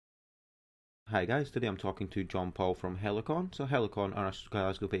Hi guys, today I'm talking to John Paul from Helicon. So Helicon are a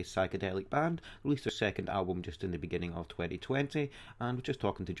Glasgow-based psychedelic band, released their second album just in the beginning of 2020, and we're just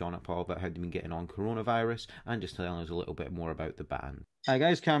talking to John and Paul about how they've been getting on coronavirus and just telling us a little bit more about the band. Hi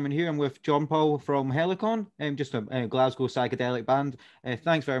guys, Cameron here. I'm with John Paul from Helicon, just a Glasgow psychedelic band.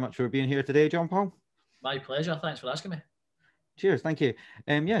 Thanks very much for being here today, John Paul. My pleasure. Thanks for asking me. Cheers, thank you.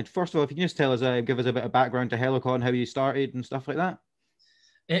 First of all, if you can just tell us, give us a bit of background to Helicon, how you started and stuff like that.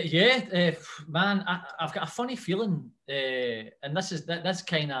 Man, I've got a funny feeling, and this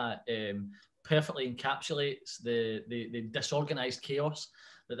kind of perfectly encapsulates the disorganized chaos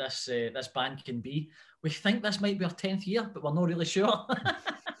that this band can be. We think this might be our 10th year, but we're not really sure.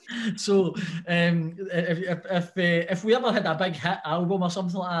 So if we ever had a big hit album or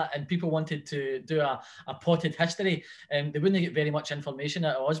something like that and people wanted to do a potted history, they wouldn't get very much information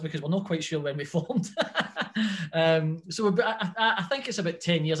out of us because we're not quite sure when we formed. So I think it's about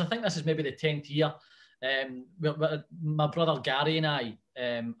 10 years. I think this is maybe the 10th year. My brother Gary and I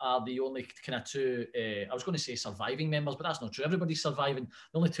are the only kind of two, I was going to say surviving members, but that's not true. Everybody's surviving.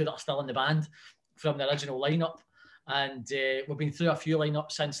 The only two that are still in the band from the original lineup. And we've been through a few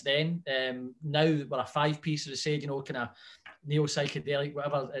lineups since then. Now we're a five-piece, as I said, kind of neo-psychedelic,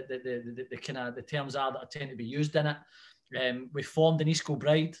 whatever the kind of the terms are that tend to be used in it. We formed in East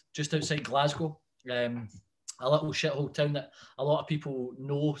Kilbride, just outside Glasgow, a little shithole town that a lot of people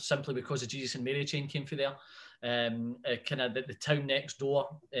know simply because the Jesus and Mary chain came through there. Kind of the town next door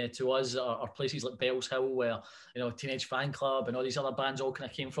to us are places like Bells Hill, where Teenage Fan Club and all these other bands all kind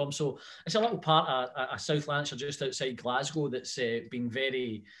of came from. So it's a little part of South Lanarkshire just outside Glasgow that's been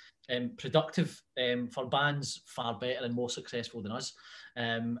very productive for bands far better and more successful than us.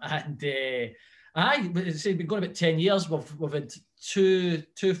 We've been going about 10 years. We've had two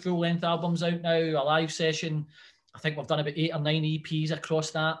full-length albums out now, a live session. I think we've done about 8 or 9 EPs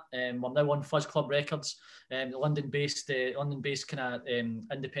across that. We're now on Fuzz Club Records, the London-based kind of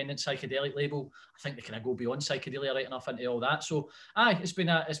independent psychedelic label. I think they kind of go beyond psychedelia right enough into all that. So, it's been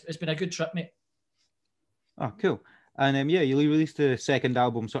a good trip, mate. Oh, cool. And you released the second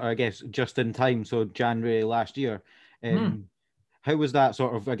album, sort of, I guess, just in time, so January last year. How was that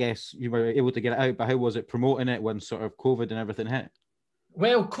sort of, I guess, you were able to get it out, but how was it promoting it when sort of COVID and everything hit?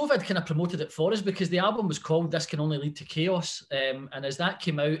 Well, COVID kind of promoted it for us because the album was called This Can Only Lead to Chaos. And as that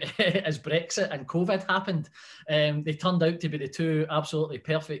came out, as Brexit and COVID happened, they turned out to be the two absolutely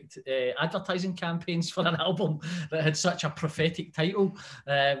perfect advertising campaigns for an album that had such a prophetic title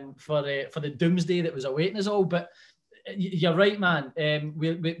for the doomsday that was awaiting us all. But you're right, man.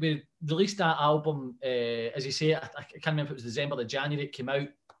 We released that album, as you say, I can't remember if it was December or January it came out.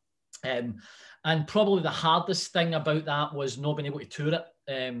 And probably the hardest thing about that was not being able to tour it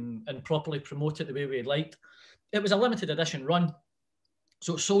and properly promote it the way we'd liked. It was a limited edition run,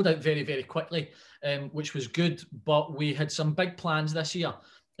 so it sold out very, very quickly, which was good. But we had some big plans this year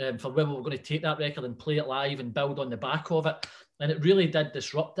for where we were going to take that record and play it live and build on the back of it. And it really did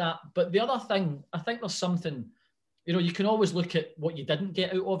disrupt that. But the other thing, I think there's something, you can always look at what you didn't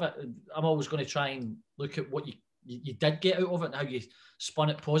get out of it. I'm always going to try and look at what you did get out of it and how you spun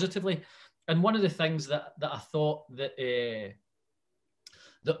it positively. And one of the things that I thought that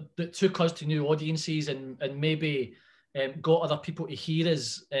took us to new audiences and maybe got other people to hear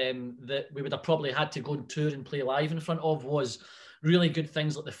us that we would have probably had to go and tour and play live in front of was really good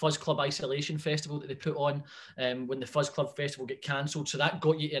things like the Fuzz Club Isolation Festival that they put on when the Fuzz Club Festival get cancelled. So that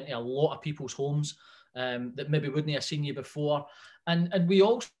got you into a lot of people's homes that maybe wouldn't have seen you before. And we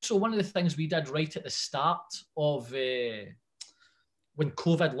also, one of the things we did right at the start of when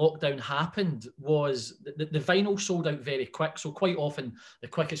COVID lockdown happened was the vinyl sold out very quick. So quite often the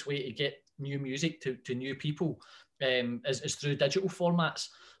quickest way to get new music to new people is through digital formats.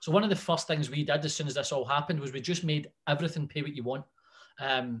 So one of the first things we did as soon as this all happened was we just made everything pay what you want.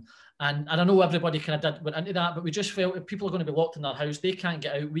 And I know everybody kind of went into that, but we just felt if people are going to be locked in their house, they can't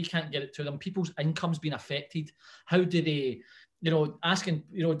get out, we can't get it to them, people's income's been affected. How do they, asking,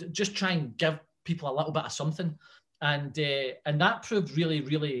 just try and give people a little bit of something. And that proved really,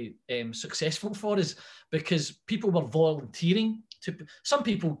 really successful for us because people were volunteering. Some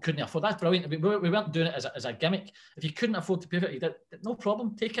people couldn't afford that. Brilliant. We weren't doing it as a gimmick. If you couldn't afford to pay for it, no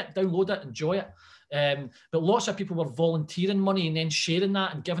problem. Take it, download it, enjoy it. But lots of people were volunteering money and then sharing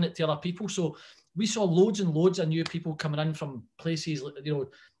that and giving it to other people. So we saw loads and loads of new people coming in from places like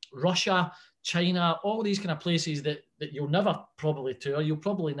Russia, China, all these kind of places that you'll never probably tour, you'll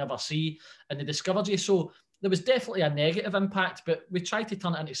probably never see, and they discovered you. So there was definitely a negative impact, but we tried to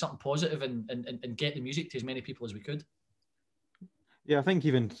turn it into something positive and get the music to as many people as we could. Yeah, I think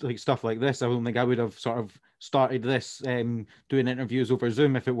even like stuff like this, I don't think I would have sort of started this doing interviews over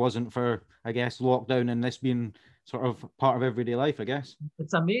Zoom if it wasn't for, I guess, lockdown and this being sort of part of everyday life, I guess.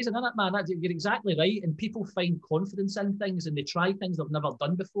 It's amazing, isn't it, man? You're exactly right. And people find confidence in things and they try things they've never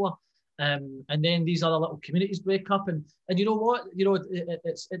done before. And then these other little communities break up. And you know what?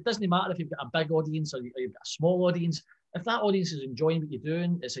 It doesn't matter if you've got a big audience or you've got a small audience. If that audience is enjoying what you're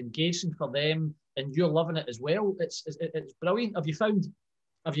doing, it's engaging for them, and you're loving it as well. It's brilliant. Have you found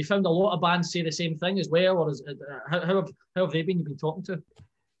a lot of bands say the same thing as well, or how have they been? You've been talking to?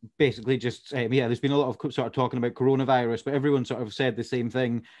 Basically just yeah, there's been a lot of sort of talking about coronavirus, but everyone sort of said the same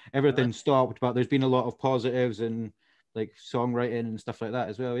thing. Everything stopped, but there's been a lot of positives and like songwriting and stuff like that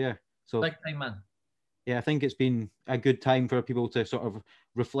as well. Yeah, so Big time, man. yeah, I think it's been a good time for people to sort of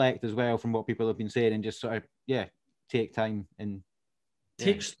reflect as well from what people have been saying and just sort of take time and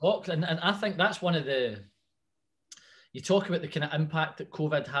take stock. And I think that's one of you talk about the kind of impact that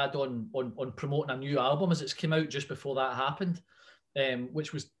COVID had on promoting a new album as it's came out just before that happened,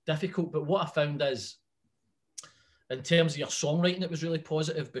 which was difficult. But what I found is, in terms of your songwriting, it was really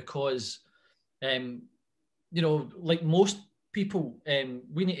positive because, like most people,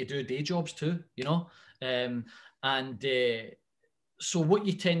 we need to do day jobs too, so what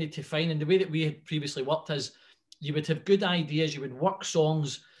you tended to find, and the way that we had previously worked is, you would have good ideas, you would work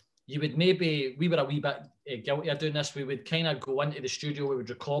songs, we were a wee bit guilty of doing this, we would kind of go into the studio, we would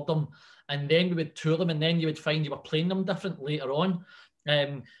record them, and then we would tour them, and then you would find you were playing them different later on.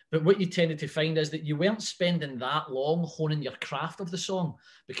 But what you tended to find is that you weren't spending that long honing your craft of the song,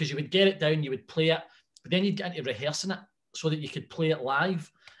 because you would get it down, you would play it, but then you'd get into rehearsing it so that you could play it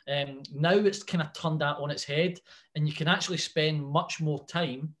live. Now it's kind of turned that on its head, and you can actually spend much more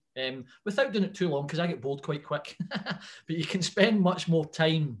time without doing it too long, because I get bored quite quick, but you can spend much more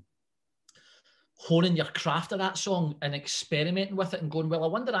time honing your craft of that song and experimenting with it and going, well, I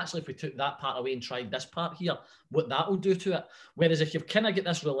wonder actually if we took that part away and tried this part here, what that will do to it. Whereas if you've kind of got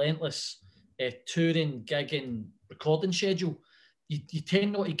this relentless touring, gigging, recording schedule, you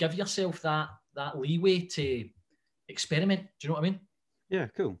tend not to give yourself that leeway to experiment. Do you know what I mean? Yeah,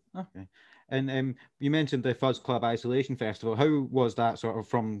 cool. Okay. And you mentioned the Fuzz Club Isolation Festival. How was that sort of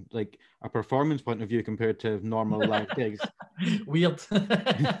from like a performance point of view compared to normal live gigs? Weird.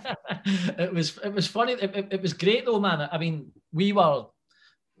 It was funny. It was great though, man. I mean, we are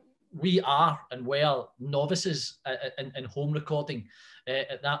and were novices in home recording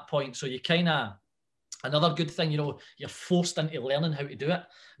at that point. So you kind of, another good thing, you're forced into learning how to do it.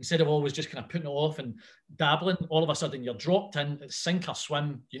 Instead of always just kind of putting it off and dabbling, all of a sudden you're dropped in, sink or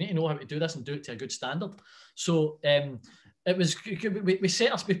swim. You need to know how to do this and do it to a good standard. So it was, I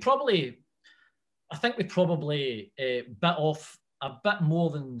think we probably bit off a bit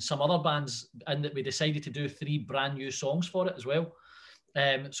more than some other bands, in that we decided to do 3 brand new songs for it as well.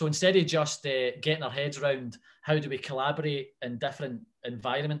 So instead of just getting our heads around how do we collaborate in different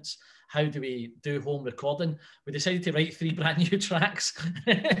environments, how do we do home recording, we decided to write 3 brand new tracks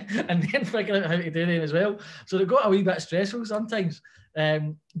and then figure out how to do them as well. So it got a wee bit stressful sometimes.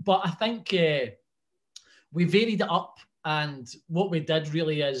 But I think we varied it up. And what we did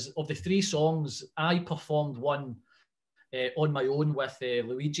really is, of the 3 songs, I performed one on my own with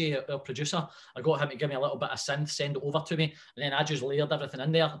Luigi, our producer. I got him to give me a little bit of synth, send it over to me, and then I just layered everything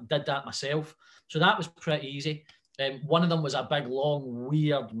in there, did that myself. So that was pretty easy. One of them was a big, long,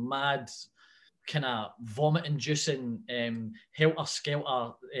 weird, mad, kind of vomit-inducing,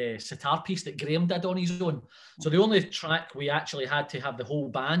 helter-skelter sitar piece that Graham did on his own. So the only track we actually had to have the whole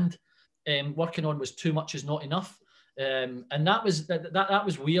band working on was Too Much Is Not Enough. And that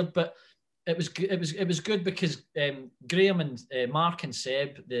was weird, but it was good because Graham and Mark and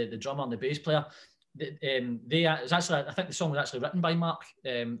Seb, the drummer and the bass player, I think the song was actually written by Mark,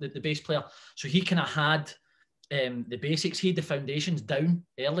 the bass player. So he kind of had the basics, he had the foundations down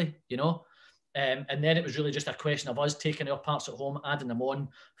early, and then it was really just a question of us taking our parts at home, adding them on,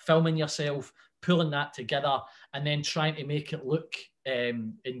 filming yourself, pulling that together, and then trying to make it look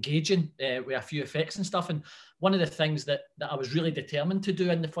engaging with a few effects and stuff. And one of the things that I was really determined to do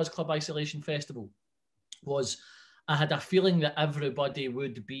in the Fuzz Club Isolation Festival was, I had a feeling that everybody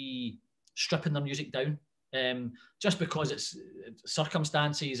would be stripping their music down, just because it's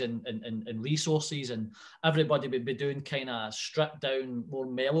circumstances and resources, and everybody would be doing kind of stripped down, more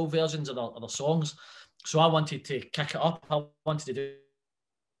mellow versions of their songs. So I wanted to kick it up. I wanted to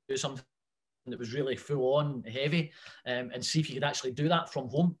do something that was really full on heavy, and see if you could actually do that from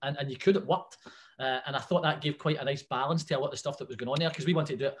home. And you could, it worked. And I thought that gave quite a nice balance to a lot of stuff that was going on there, because we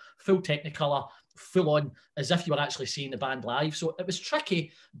wanted to do it full Technicolor, full on, as if you were actually seeing the band live. So it was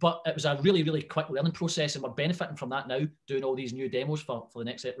tricky, but it was a really, really quick learning process, and we're benefiting from that now, doing all these new demos for the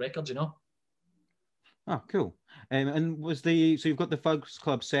next set records, you know. Oh, cool. And was the, so you've got the Fuzz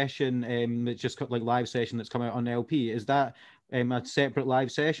Club session, that's just got like live session that's come out on LP. Is that a separate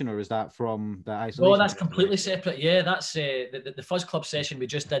live session, or is that from the isolation? No, that's completely separate. Yeah, that's the Fuzz Club session we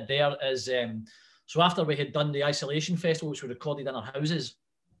just did there is, so after we had done the Isolation Festival, which we recorded in our houses,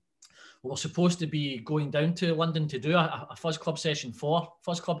 we were supposed to be going down to London to do a Fuzz Club session for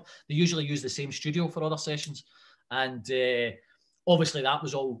Fuzz Club. They usually use the same studio for other sessions. And obviously that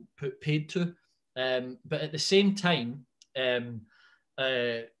was all paid to. But at the same time,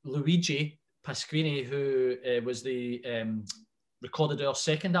 Luigi Pasquini, who was the recorded our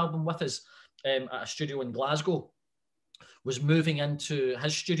second album with us at a studio in Glasgow, was moving into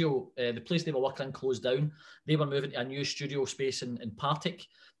his studio. The place they were working in closed down. They were moving to a new studio space in Partick,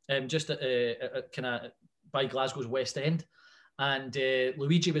 just at kind of by Glasgow's West End. And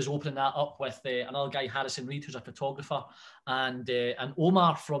Luigi was opening that up with another guy, Harrison Reed, who's a photographer, and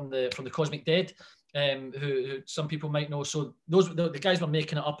Omar from the Cosmic Dead, who some people might know. So the guys were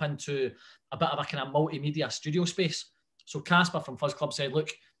making it up into a bit of a kind of multimedia studio space. So Casper from Fuzz Club said,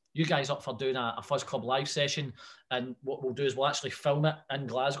 look, you guys up for doing a Fuzz Club live session, and what we'll do is we'll actually film it in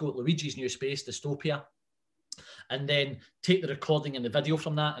Glasgow at Luigi's new space, Dystopia, and then take the recording and the video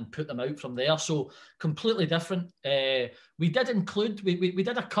from that and put them out from there. So completely different. We did include, we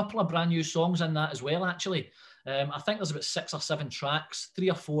did a couple of brand new songs in that as well, actually. I think there's about 6 or 7 tracks, 3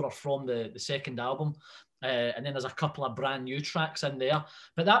 or 4 are from the second album. And then there's a couple of brand new tracks in there.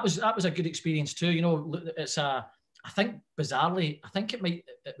 But that was a good experience too. You know, it's I think bizarrely, I think it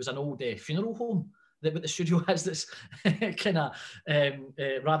was an old funeral home that the studio has this kind of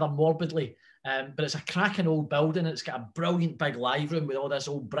rather morbidly. But it's a cracking old building. It's got a brilliant big live room with all this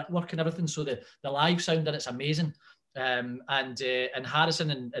old brickwork and everything. So the live sound in it's amazing. And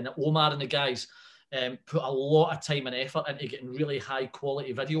Harrison and Omar and the guys put a lot of time and effort into getting really high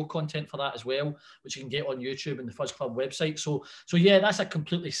quality video content for that as well, which you can get on YouTube and the Fuzz Club website. So yeah, that's a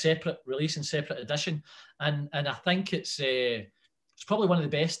completely separate release and separate edition. And I think it's probably one of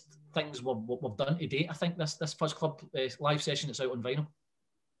the best things we've done to date. I think this Fuzz Club live session that's out on vinyl.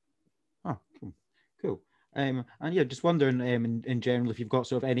 Oh, cool. And yeah, just wondering in general if you've got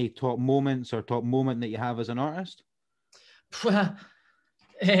sort of any top moments or top moment that you have as an artist.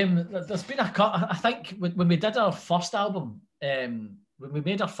 There's been a cut. I think when we did our first album, when we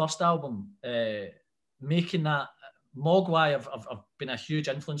made our first album, making that, Mogwai have been a huge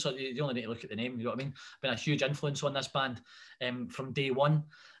influence. You only need to look at the name, you know what I mean? Been a huge influence on this band from day one,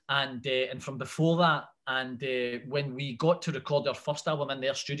 and from before that. And when we got to record our first album in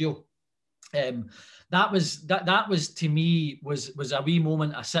their studio, that was to me was a wee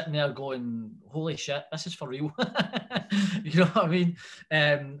moment of sitting there going, holy shit, this is for real. You know what I mean?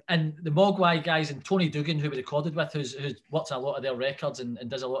 And the Mogwai guys and Tony Dugan, who we recorded with, who's worked on a lot of their records and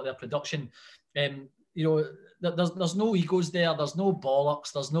does a lot of their production, you know, there's no egos there, there's no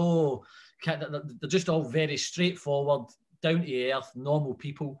bollocks, there's no, they're just all very straightforward, down to earth, normal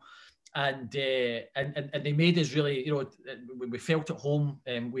people. And they made us really, you know, we felt at home,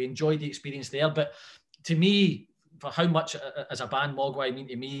 and we enjoyed the experience there. But to me, for how much as a band Mogwai mean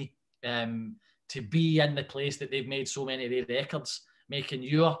to me, to be in the place that they've made so many of their records, making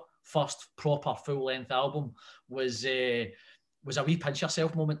your first proper full-length album was a wee pinch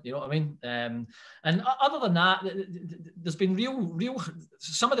yourself moment, you know what I mean? And other than that, there's been real.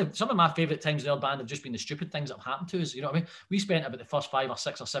 Some of my favourite times in our band have just been the stupid things that have happened to us. You know what I mean? We spent about the first 5 or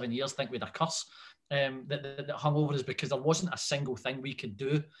 6 or 7 years thinking we had a curse that hung over us, because there wasn't a single thing we could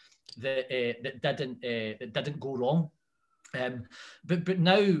do that didn't go wrong. But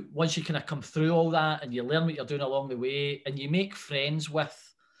now, once you kind of come through all that and you learn what you're doing along the way, and you make friends with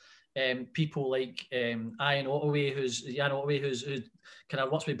people like Ian Ottaway, who's kind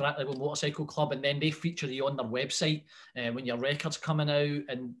of works with Black Label Motorcycle Club, and then they feature you on their website when your record's coming out.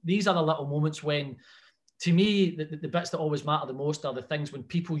 And these are the little moments when, to me, the bits that always matter the most are the things when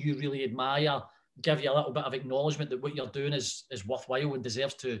people you really admire give you a little bit of acknowledgement that what you're doing is worthwhile and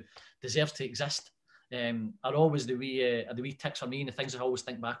deserves to exist. Are always the wee ticks for me, and the things I always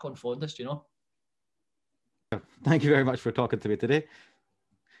think back on fondest, you know. Thank you very much for talking to me today.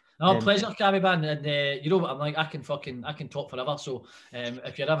 No, pleasure, Gabby, man. And you know what I'm like, I can talk forever. So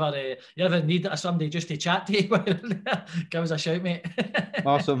if you ever need somebody just to chat to you, give us a shout, mate.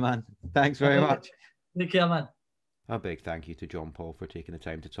 Awesome, man. Thanks very much. Take care, man. A big thank you to John Paul for taking the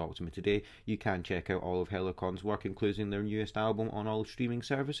time to talk to me today. You can check out all of Helicon's work, including their newest album, on all streaming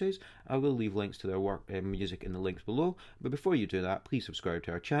services. I will leave links to their work and music in the links below, but before you do that, please subscribe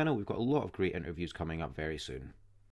to our channel. We've got a lot of great interviews coming up very soon.